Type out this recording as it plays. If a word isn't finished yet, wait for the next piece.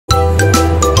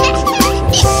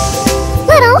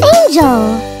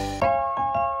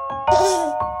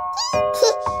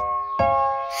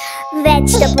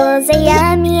Vegetables are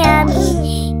yummy,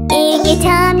 yummy. In your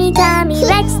tummy, tummy,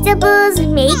 vegetables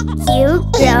make you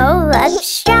grow up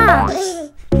strong.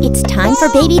 It's time for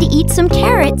baby to eat some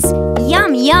carrots.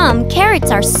 Yum, yum, carrots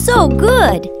are so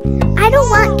good. I don't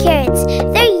want carrots,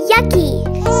 they're yucky.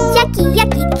 Yucky,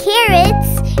 yucky carrots.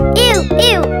 Ew,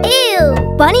 ew,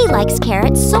 ew. Bunny likes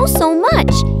carrots so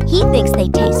much. He thinks they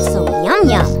taste so yum,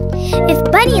 yum. If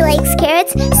Bunny likes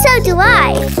carrots, so do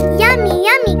I. Yummy,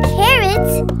 yummy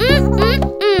carrots.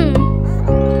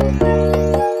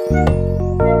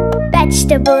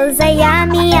 Vegetables are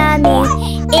yummy, yummy.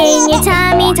 In your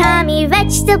tummy, tummy,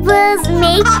 vegetables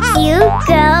make you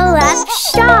grow up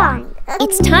strong.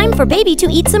 It's time for baby to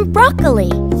eat some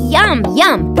broccoli. Yum,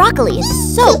 yum, broccoli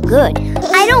is so good.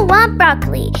 I don't want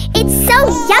broccoli. It's so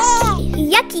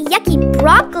yucky. Yucky, yucky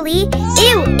broccoli.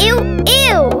 Ew, ew,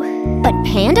 ew. But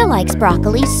Panda likes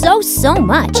broccoli so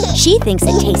much. She thinks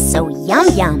it tastes so yum,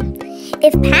 yum.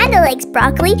 If Panda likes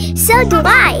broccoli, so do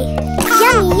I.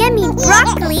 Yummy, yummy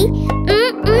broccoli.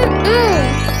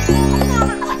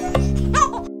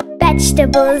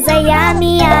 Vegetables are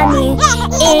yummy, yummy.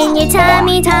 In your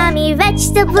tummy, tummy,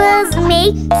 vegetables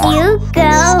make you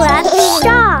grow up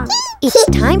strong. It's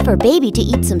time for baby to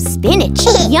eat some spinach.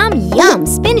 Yum, yum,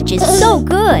 spinach is so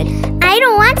good. I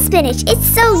don't want spinach, it's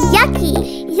so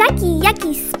yucky. Yucky,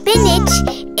 yucky spinach.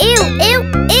 Ew, ew,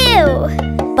 ew.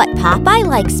 But Popeye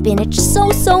likes spinach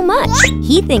so much.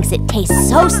 He thinks it tastes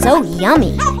so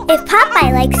yummy. If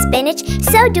Popeye likes spinach,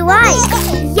 so do I.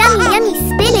 Yummy, yummy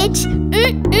spinach.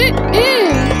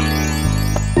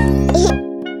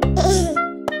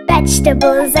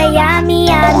 Vegetables are yummy,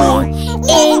 yummy.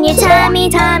 In your tummy,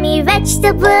 tummy,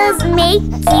 vegetables make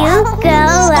you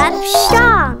grow up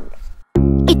strong.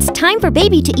 It's time for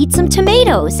baby to eat some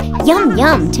tomatoes. Yum,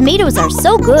 yum, tomatoes are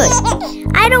so good.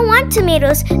 I don't want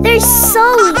tomatoes, they're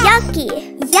so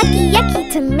yucky. Yucky,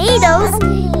 yucky tomatoes.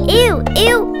 Ew,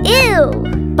 ew,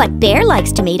 ew. But Bear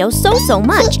likes tomatoes so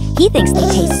much. He thinks they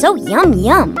taste so yum,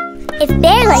 yum. If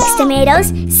Bear likes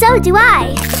tomatoes, so do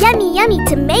I. Yummy, yummy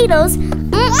tomatoes.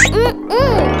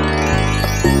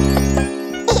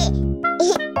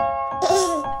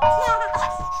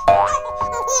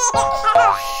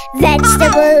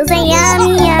 Vegetables are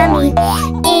yummy, yummy.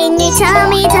 In your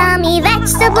tummy, tummy,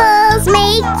 vegetables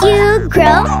make you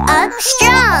grow up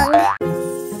strong.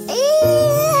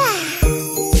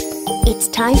 It's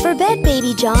time for bed,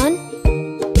 baby John.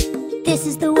 This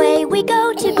is the way we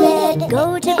go to bed,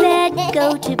 go to bed,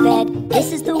 go to bed.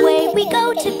 This is the way we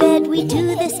go to bed, we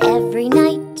do this every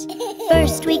night.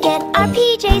 First we get our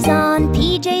PJs on,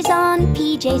 PJs on,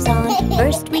 PJs on.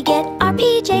 First we get our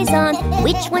PJs on,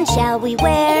 which one shall we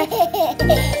wear?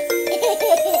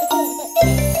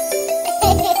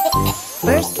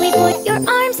 First we put your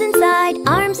arms inside,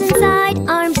 arms inside,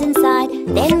 arms inside.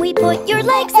 Then we put your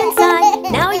legs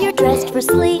inside, now you're dressed for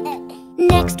sleep.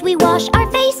 Next we wash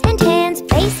our face and hands,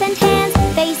 face and hands,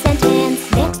 face and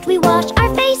hands. Next we wash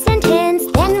our face and hands,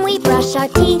 then we brush our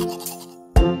teeth.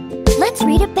 Let's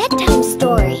read a bedtime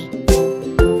story.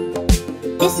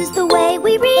 This is the way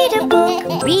we read a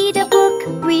book, read a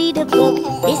book, read a book.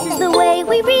 This is the way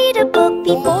we read a book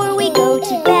before we go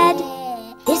to bed.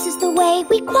 This is the way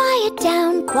we quiet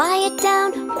down, quiet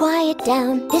down, quiet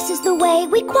down. This is the way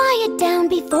we quiet down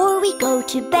before we go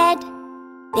to bed.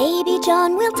 Baby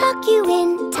John will tuck you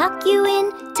in, tuck you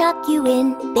in, tuck you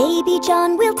in. Baby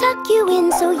John will tuck you in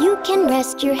so you can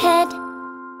rest your head.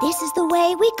 This is the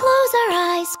way we close our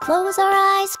eyes, close our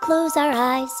eyes, close our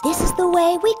eyes. This is the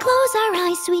way we close our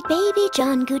eyes, sweet baby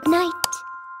John, good night.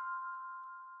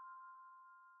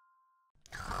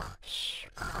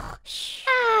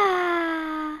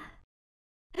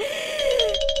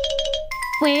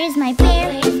 Where is my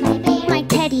bear? My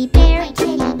teddy bear.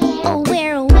 Oh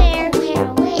where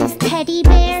is teddy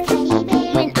bear?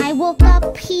 When I woke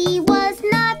up he was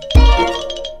not there.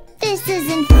 This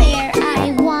isn't fair,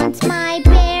 I want my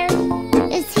bear.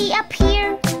 Is he up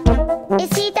here?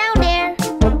 Is he down there?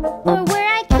 Or where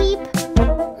I keep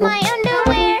my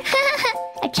underwear?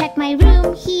 I checked my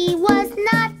room, he was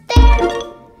not there.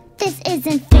 This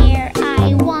isn't fair,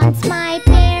 I want my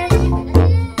bear.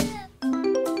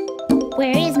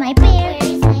 Where is my bear?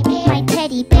 My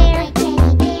teddy bear.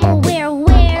 Oh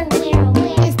where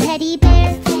is teddy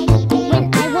bear? When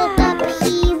I woke up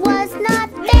he was not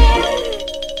there.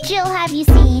 Jill, have you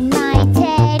seen my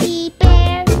teddy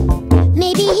bear?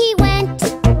 Maybe he went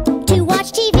to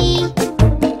watch TV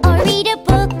or read a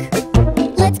book.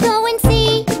 Let's go and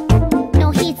see.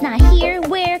 No, he's not here.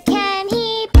 Where can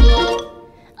he be?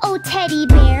 Oh, teddy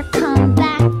bear, come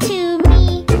back to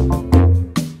me.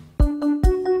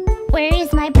 Where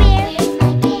is my bear?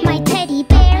 My teddy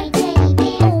bear.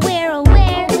 Oh, where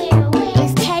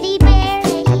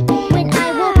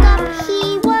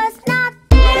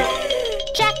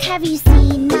Have you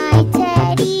seen my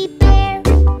teddy bear?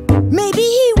 Maybe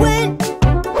he went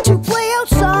to play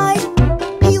outside.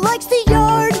 He likes the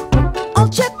yard. I'll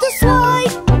check the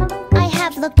slide. I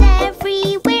have looked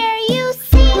everywhere you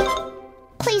see.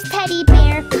 Please, teddy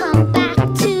bear, come back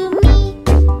to me.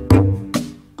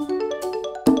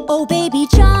 Oh, baby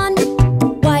John,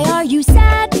 why are you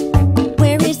sad?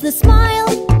 Where is the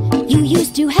smile you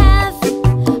used to have?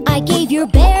 I gave your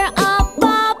bear a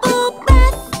bubble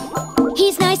bath.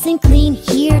 He's nice and clean,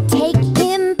 here, take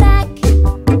him back.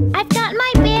 I've got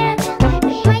my bear,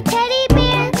 my teddy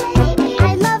bear.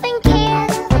 I love and care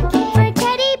for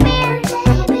teddy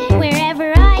bear.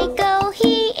 Wherever I go,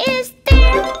 he is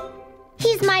there.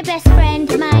 He's my best friend,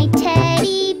 my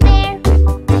teddy bear.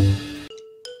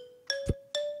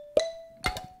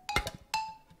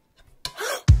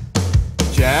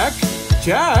 Jack?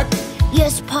 Jack?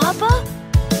 Yes, Papa?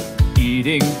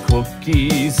 Eating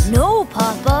cookies, No,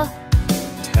 Papa.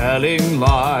 telling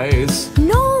lies.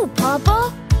 No,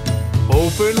 Papa.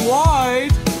 Open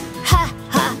wide. Ha,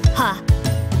 ha, ha.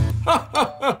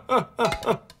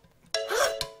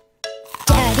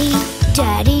 Daddy,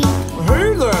 Daddy,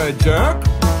 Hey there, Jack.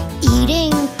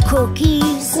 eating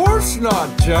cookies, Of course not,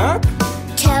 Jack.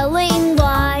 telling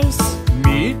lies.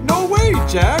 Meat? No way,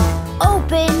 Jack.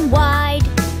 Open wide.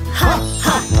 Ha,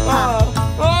 ha, ha.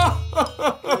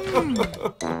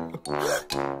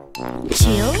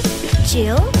 Jill,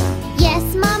 Jill, Yes,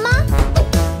 Mama?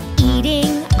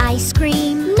 eating ice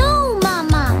cream, No,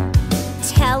 Mama.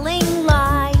 telling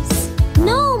lies.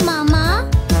 No, Mama.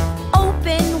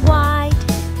 Open wide.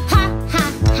 Ha, ha,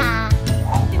 ha.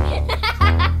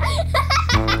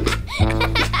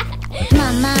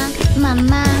 Mama,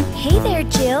 Mama, Hey there,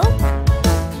 Jill.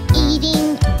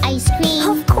 eating ice cream,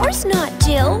 Of course not,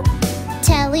 Jill.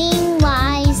 telling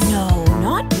lies, No,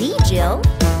 not me, Jill.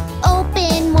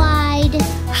 open wide.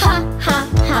 Ha, ha,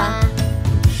 ha.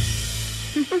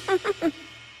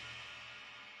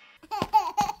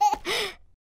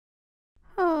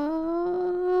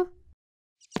 Oh.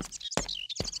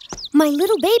 My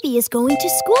little baby is going to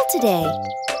school today.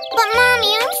 But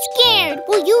Mommy, I'm scared.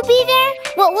 Will you be there?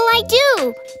 What will I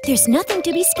do? There's nothing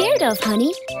to be scared of,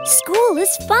 honey. School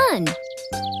is fun.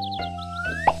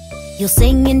 You'll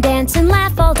sing and dance and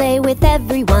laugh all day with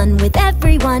everyone, with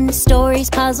everyone. Stories,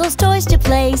 puzzles, toys to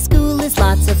play. School is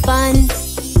lots of fun.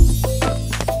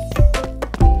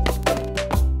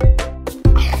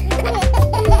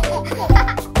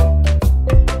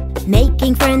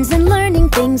 Making friends and learning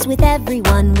things with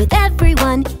everyone, with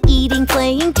everyone. Eating,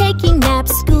 playing, taking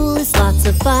naps. School is lots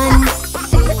of fun.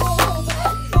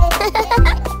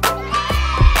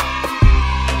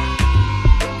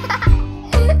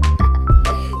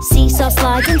 Seesaw,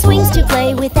 slides and swings to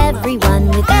play with everyone,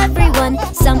 with everyone.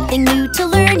 Something new to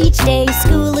learn each day.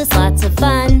 School is lots of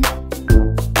fun.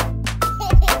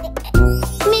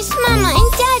 Miss Mama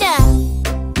and Dada.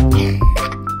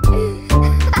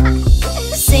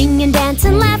 Sing and dance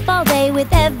and laugh all day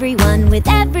with everyone, with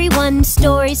everyone.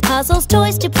 Stories, puzzles,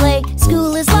 toys to play.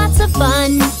 School is lots of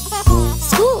fun.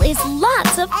 School is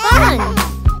lots of fun.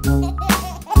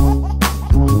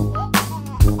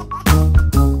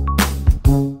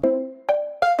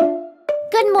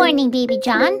 Good morning, Baby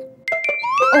John.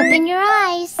 Open your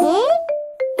eyes.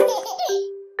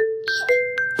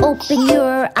 Open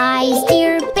your eyes,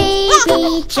 dear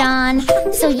Baby John,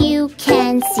 so you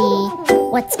can see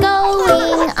what's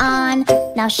going on.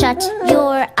 Now shut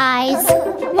your eyes,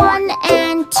 1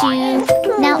 and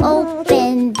 2. Now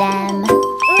open them.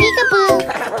 Peekaboo.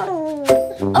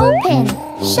 Open,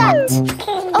 shut,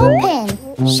 open,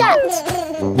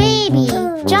 shut. Baby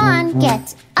John,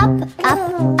 get up,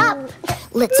 up, up.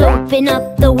 Let's open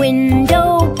up the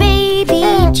window, Baby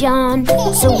John,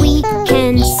 so we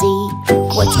can see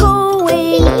what's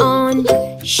going on.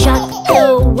 Shut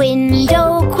the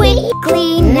window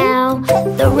quickly now.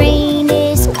 The rain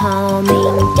is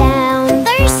coming down.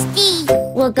 Thirsty!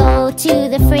 We'll go to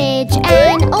the fridge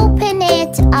and open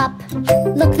it up.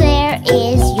 Look, there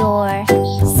is your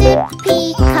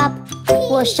sippy cup.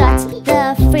 We'll shut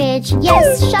the fridge,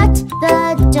 yes, shut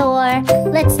the door.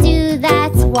 Let's do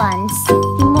that once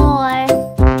more.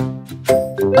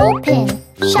 Open,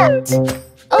 shut,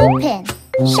 open,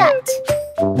 shut.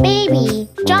 Baby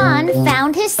John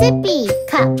found his sippy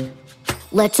cup.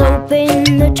 Let's open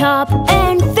the top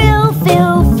and fill,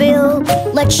 fill, fill.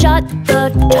 Let's shut the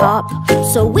top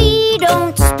so we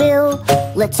don't spill.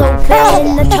 Let's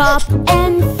open the top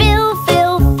and fill,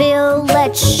 fill, fill.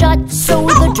 Let's shut so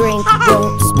the drink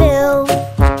won't spill.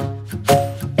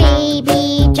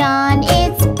 Baby John,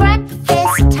 it's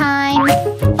breakfast time.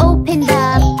 Open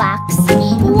the box.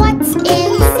 What's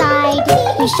inside?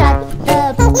 We shut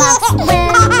the box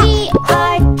when we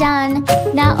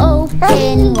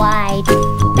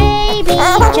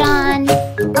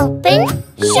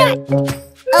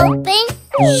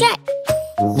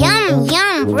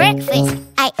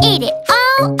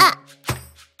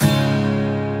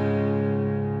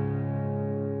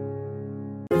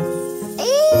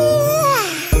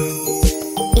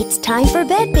It's time for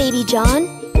bed, baby John.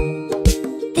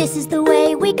 This is the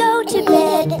way we go to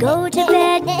bed, go to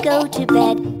bed, go to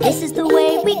bed. This is the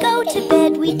way we go to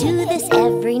bed, we do this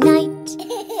every night.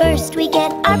 First we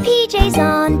get our PJs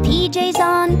on, PJs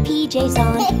on, PJs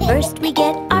on. First we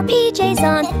get our PJs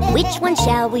on, which one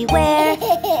shall we wear?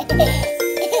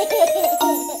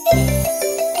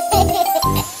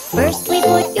 First we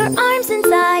put your arms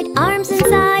inside, arms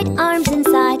inside, arms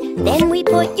inside. Then we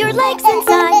put your legs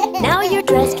inside, now you're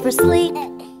dressed for sleep.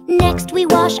 Next we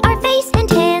wash our face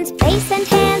and hands, face and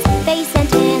hands, face and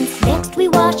hands. Next we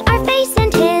wash our face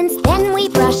and hands, then we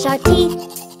brush our teeth.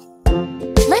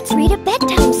 Let's read a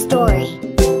bedtime story.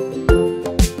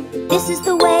 This is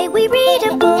the way we read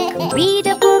a book, read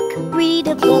a book, read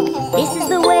a book. This is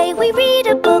the way we read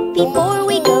a book before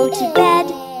we go to bed.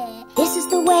 This is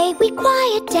the way we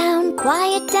quiet down,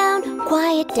 quiet down,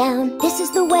 quiet down. This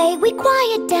is the way we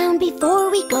quiet down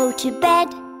before we go to bed.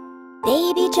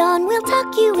 Baby John will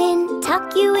tuck you in,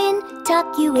 tuck you in,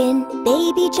 tuck you in.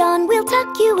 Baby John will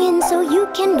tuck you in so you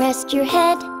can rest your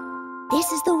head.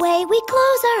 This is the way we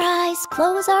close our eyes,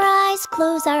 close our eyes,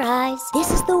 close our eyes.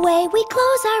 This is the way we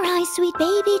close our eyes, sweet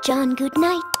baby John, good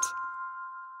night.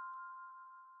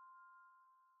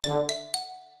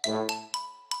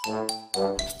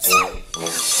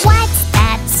 What's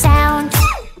that sound?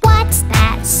 What's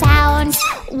that sound?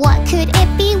 What could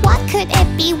it be? What could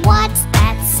it be? What's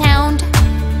that sound?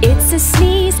 It's a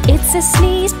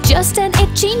sneeze, just an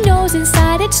itchy nose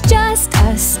inside. It's just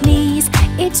a sneeze,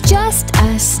 it's just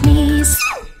a sneeze.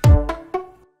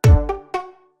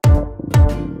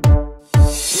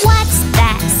 What's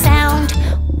that sound?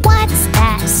 What's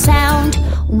that sound?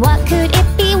 What could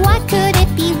it be? What could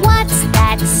it be? What's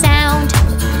that sound?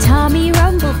 Tummy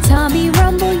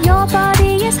rumble, your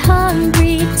body is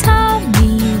hungry.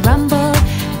 Tummy rumble,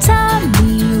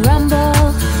 tummy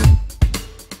rumble.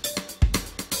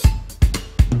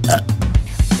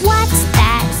 What's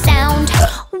that sound?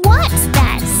 What's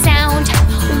that sound?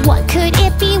 What could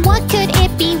it be? What could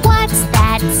it be? What's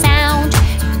that sound?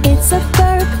 It's a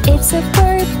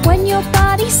burp, when your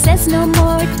body says no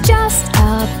more. Just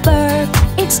a burp,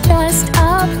 it's just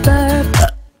a burp.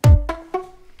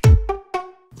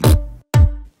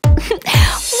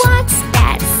 What's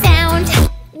that sound?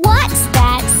 What's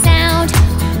that sound?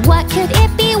 What could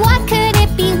it be? What could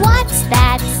it be? What's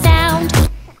that sound?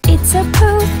 It's a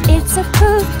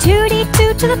poof,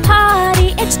 tooty-toot to the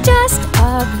potty. It's just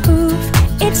a poof,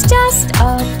 it's just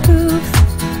a poof.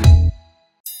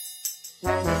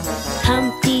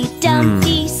 Humpty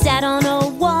Dumpty sat on a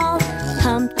wall.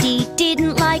 Humpty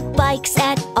didn't like bikes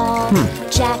at all.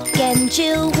 Jack and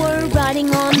Jill were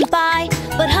riding on by,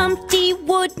 but Humpty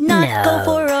would not go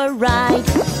for a ride.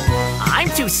 I'm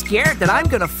too scared that I'm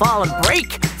gonna fall and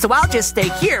break, so I'll just stay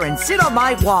here and sit on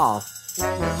my wall.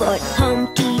 But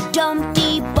Humpty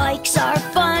Dumpty, bikes are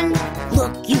fun.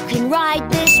 Look, you can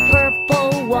ride this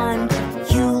purple one.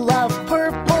 You love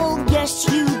purple, yes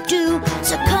you do.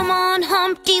 So come on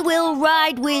Humpty, we'll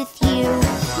ride with you.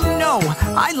 No,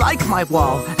 I like my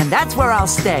wall, and that's where I'll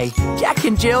stay. Jack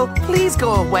and Jill, please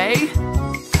go away.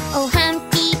 Oh,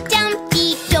 Humpty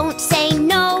Dumpty, don't say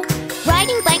no.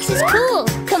 Riding bikes is cool.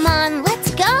 Come on,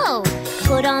 let's go.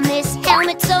 Put on this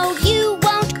helmet so you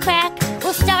won't crack.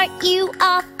 We'll start you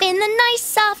off in the nice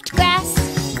soft grass.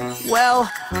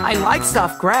 Well, I like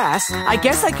soft grass. I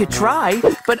guess I could try,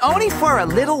 but only for a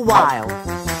little while.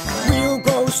 We'll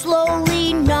go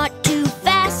slowly, not too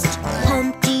fast.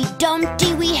 Humpty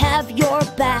Dumpty, we have your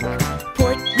back.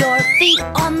 Put your feet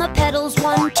on the pedals,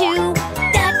 1, 2.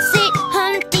 That's it,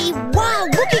 Humpty, wow,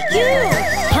 look at you.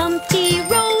 Humpty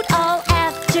rode all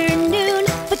afternoon,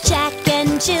 but Jack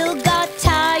and Jill got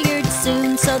tired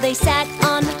soon, so they sat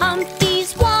on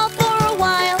Humpty's wall for a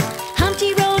while.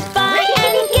 Humpty rode by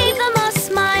and gave them a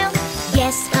smile.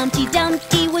 Yes, Humpty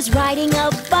Dumpty was riding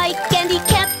a bike, and he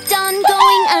kept on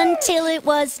going until it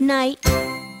was night.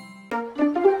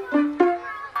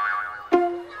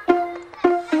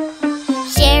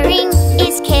 Sharing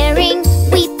is caring.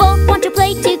 We both want to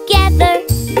play together.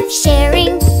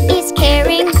 Sharing is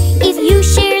caring. If you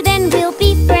share, then we'll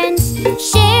be friends.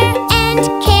 Share and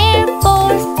care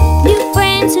for new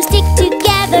friends who stick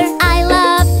together. I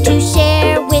love to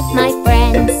share with my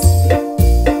friends.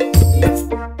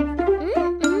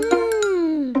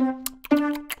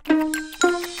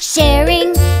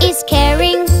 Sharing is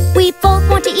caring. We both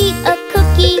want to eat a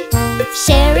cookie.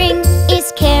 Sharing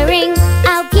is caring.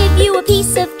 I'll give you a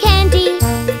piece of candy.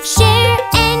 Share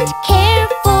and care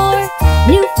for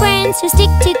new friends who stick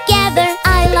together.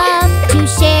 I love to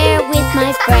share with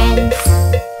my friends.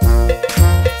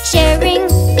 Sharing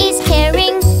is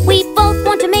caring. We both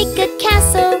want to make a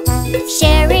castle.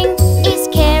 Sharing is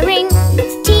caring.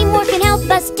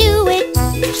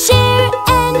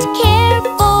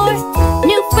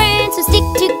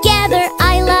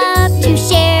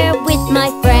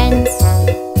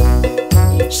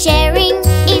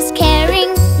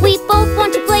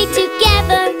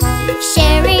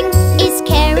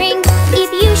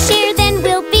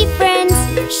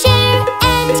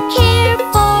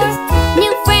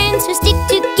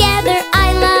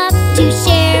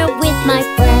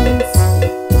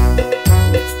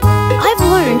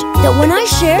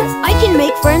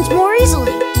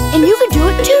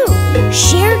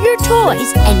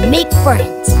 toys and make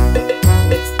friends.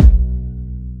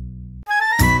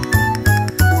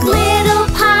 Little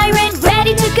pirate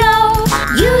ready to go.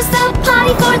 Use the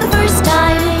potty for the first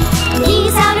time.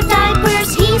 He's out of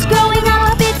diapers, he's growing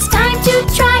up. It's time to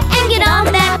try and get on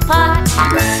that pot.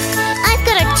 I've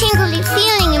got a tingly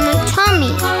feeling in my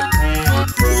tummy.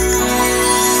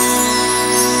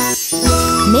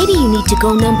 Maybe you need to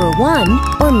go number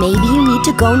 1, or maybe you need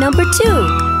to go number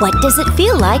 2. What does it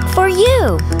feel like for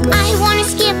you? I wanna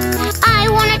skip, I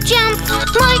wanna jump.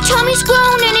 My tummy's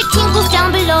grown and it tingles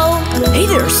down below. Hey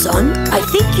there, son. I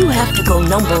think you have to go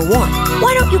number 1.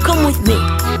 Why don't you come with me?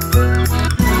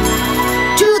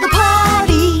 To the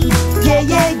potty, yeah,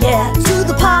 yeah, yeah. To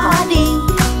the potty,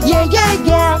 yeah, yeah,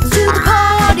 yeah. To the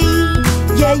potty,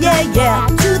 yeah, yeah, yeah.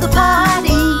 To the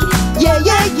potty, yeah,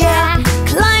 yeah, yeah.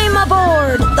 Climb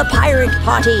aboard the pirate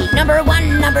potty. Number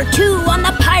 1, number 2 on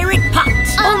the pirate pot.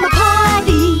 On the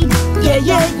potty, yeah,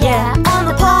 yeah, yeah. On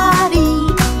the potty,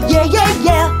 yeah, yeah,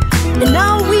 yeah. And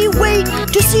now we wait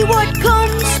to see what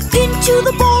comes into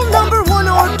the bowl number 1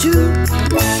 or 2.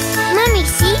 Mommy,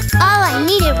 see? All I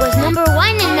needed was number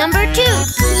 1 and number 2.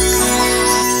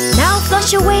 Now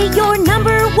flush away your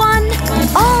number 1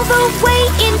 all the way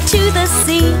into the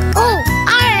sea. Oh,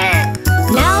 arr!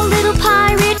 Now, little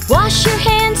pirate, wash your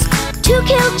hands. To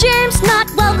kill germs not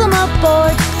welcome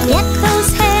aboard. Get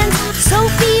those hands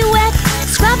soapy wet.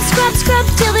 Scrub, scrub, scrub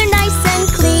till they're nice and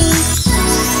clean.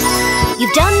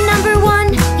 You've done number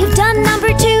 1, you've done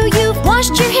number 2. You've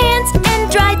washed your hands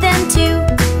and dried them too.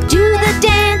 Do the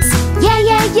dance, yeah,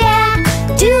 yeah, yeah.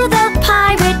 Do the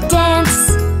pirate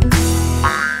dance.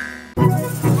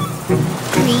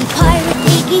 3 pirate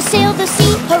piggies sail the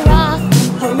sea, hurrah,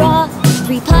 hurrah.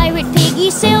 3 pirate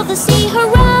piggies sail the sea,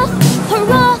 hurrah,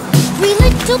 hurrah. 3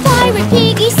 little pirate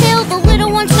piggies sail, the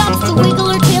little one stops to wiggle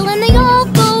her tail, and they all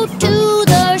go to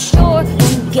the shore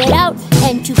to get out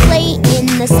and to play in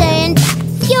the sand.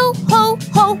 Yo ho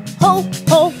ho ho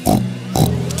ho.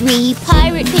 3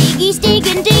 pirate piggies dig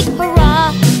and dig,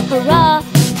 hurrah, hurrah.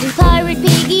 3 pirate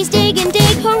piggies dig and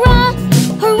dig, hurrah,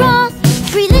 hurrah.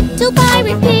 3 little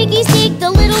pirate piggies dig,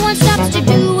 the little one stops to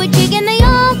do a jig, and they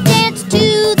all dance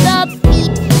to the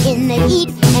beat in the heat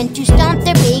and to stomp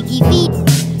their piggy feet.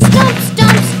 Stomp,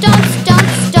 stomp, stomp, stomp,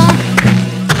 stomp.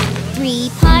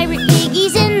 3 pirate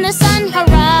piggies in the sun,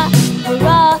 hurrah,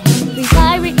 hurrah. 3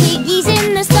 pirate piggies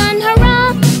in the sun,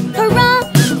 hurrah, hurrah.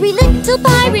 3 little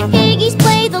pirate piggies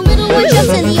play, the little one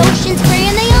jumps in the ocean spray,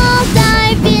 and they all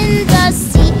dive in the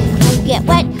sea to get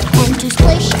wet and to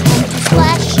splish and to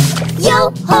splash.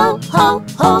 Yo ho ho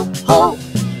ho ho,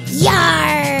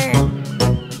 yar!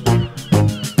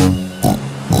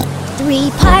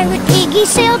 3 pirate piggies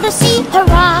sail the sea,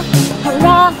 hurrah,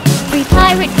 hurrah. 3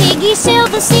 pirate piggies sail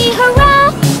the sea,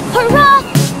 hurrah, hurrah.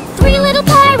 3 little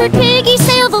pirate piggies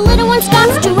sail, the little one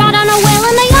stops to ride on a whale,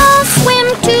 and they all swim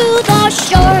to the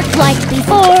shore like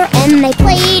before, and they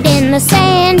played in the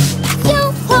sand.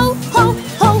 Yo ho ho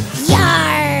ho,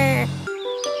 yar!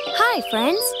 Hi,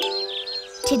 friends.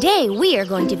 Today we are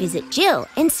going to visit Jill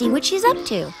and see what she's up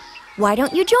to. Why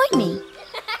don't you join me?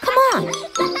 Come on.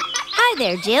 Hi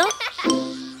there, Jill.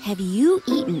 Have you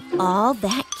eaten all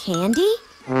that candy?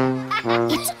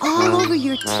 It's all over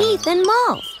your teeth and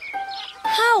mouth.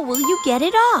 How will you get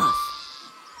it off?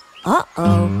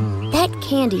 Uh-oh, that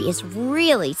candy is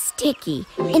really sticky,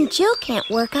 and Jill can't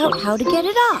work out how to get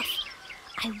it off.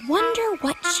 I wonder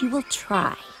what she will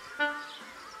try.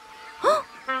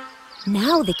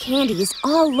 Now the candy is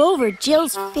all over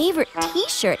Jill's favorite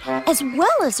t-shirt as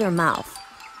well as her mouth.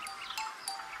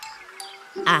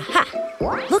 Aha!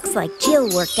 Looks like Jill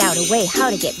worked out a way how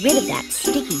to get rid of that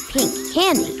sticky pink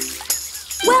candy.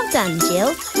 Well done,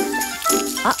 Jill.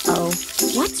 Uh-oh,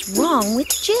 what's wrong with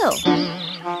Jill?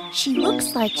 She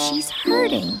looks like she's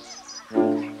hurting.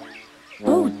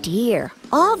 Oh dear,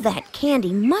 all that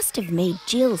candy must have made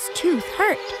Jill's tooth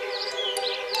hurt.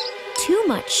 Too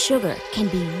much sugar can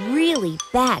be really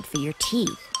bad for your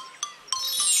teeth.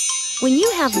 When you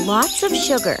have lots of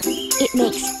sugar, it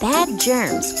makes bad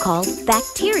germs called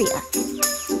bacteria,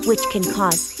 which can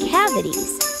cause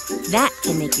cavities. That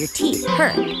can make your teeth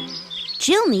hurt.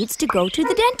 Jill needs to go to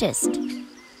the dentist.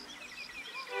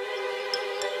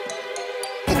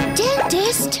 The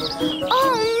dentist?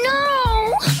 Oh no!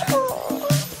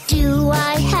 Do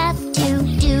I have to?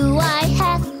 Do I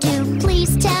have to?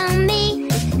 Please tell me.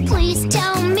 Please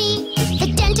tell me. The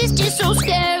dentist is so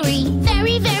scary.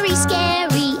 Very, very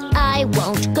scary. I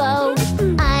won't go.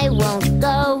 I won't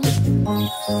go.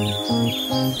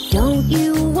 Don't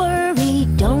you worry,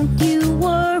 don't you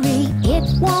worry. It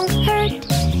won't hurt,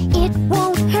 it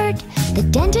won't hurt. The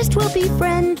dentist will be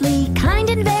friendly, kind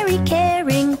and very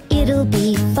caring. It'll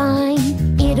be fine.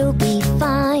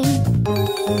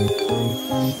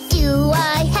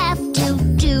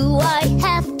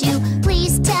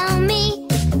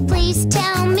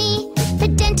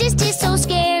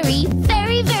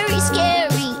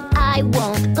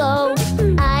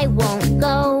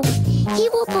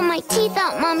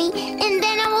 Mommy, and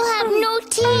then I will have no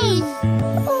teeth.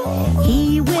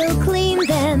 He will clean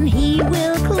them, he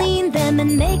will clean them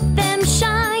and make them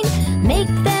shine, make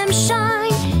them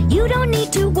shine. You don't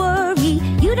need to worry,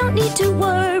 you don't need to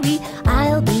worry.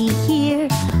 I'll be here,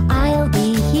 I'll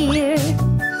be here.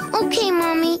 Okay,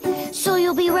 Mommy, so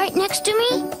you'll be right next to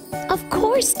me? Of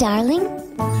course, darling.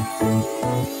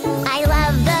 I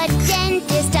love the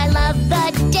dentist, I love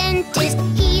the dentist.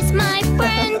 He's my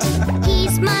friend,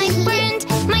 he's my friend.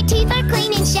 My teeth are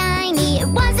clean and shiny, it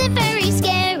wasn't very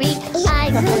scary.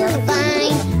 I feel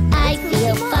fine, I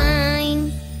feel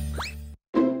fine.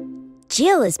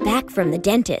 Jill is back from the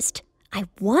dentist. I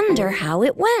wonder how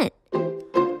it went.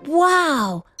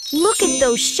 Wow, look at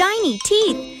those shiny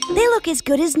teeth. They look as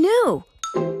good as new.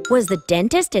 Was the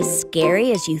dentist as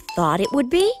scary as you thought it would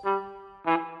be?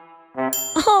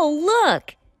 Oh,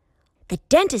 look! The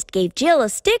dentist gave Jill a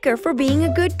sticker for being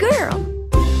a good girl.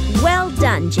 Well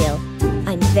done, Jill.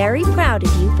 I'm very proud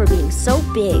of you for being so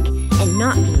big and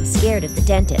not being scared of the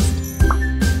dentist.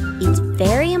 It's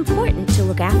very important to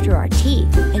look after our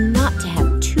teeth and not to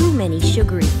have too many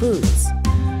sugary foods.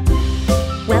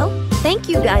 Well, thank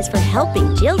you guys for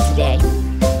helping Jill today.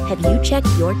 Have you checked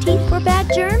your teeth for bad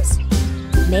germs?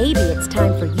 Maybe it's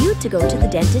time for you to go to the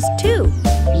dentist too,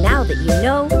 now that you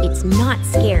know it's not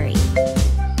scary.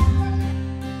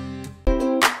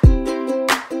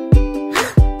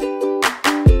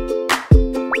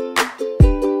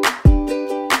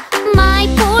 My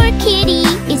poor kitty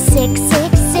is sick,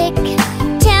 sick, sick.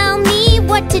 Tell me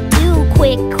what to do,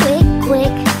 quick, quick,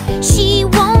 quick. She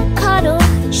won't cuddle,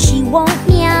 she won't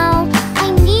meow.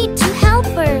 I need to help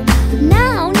her,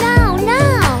 now, now,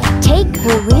 now. Take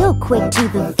her real quick to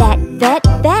the vet, vet,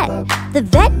 vet. The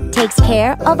vet takes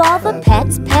care of all the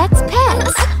pets, pets,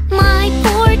 pets. My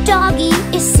poor doggy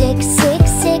is sick, sick,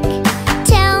 sick.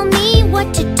 Tell me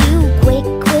what to do, quick,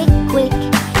 quick, quick.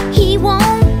 He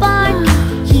won't bark,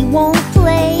 he won't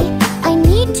play. I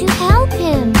need to help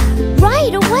him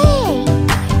right away.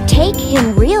 Take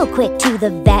him real quick to the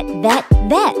vet, vet,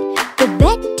 vet. The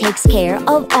vet takes care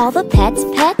of all the pets,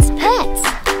 pets, pets.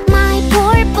 My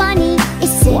poor bunny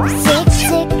is sick, sick,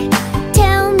 sick.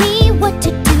 Tell me what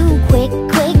to do, quick,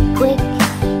 quick, quick.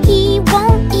 He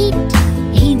won't eat,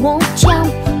 he won't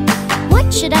jump.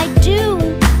 What should I do?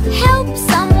 Help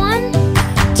someone!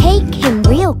 Take him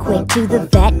real quick to the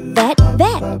vet, vet,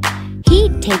 vet. He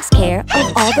takes care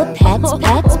of all the pets,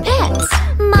 pets, pets.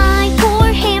 My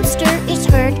poor hamster is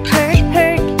hurt, hurt,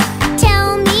 hurt.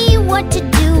 Tell me what to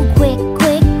do, quick,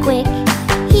 quick, quick.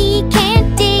 He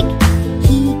can't dig,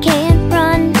 he can't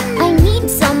run. I need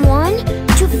someone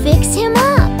to fix him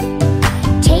up.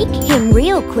 Take him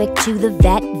real quick to the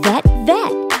vet, vet,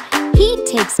 vet. He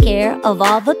takes care of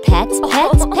all the pets,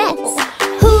 pets, pets.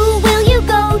 Who will you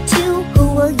go to?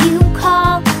 Who will you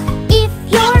call? If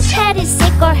your pet is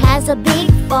sick or has a big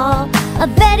fall, a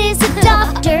vet is a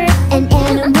doctor, an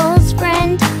animal's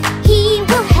friend. He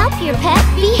will help your pet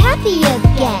be happy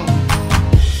again.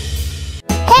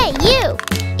 Hey, you!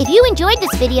 If you enjoyed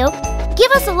this video,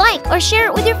 give us a like or share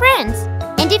it with your friends.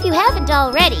 And if you haven't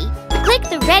already, click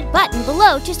the red button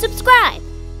below to subscribe.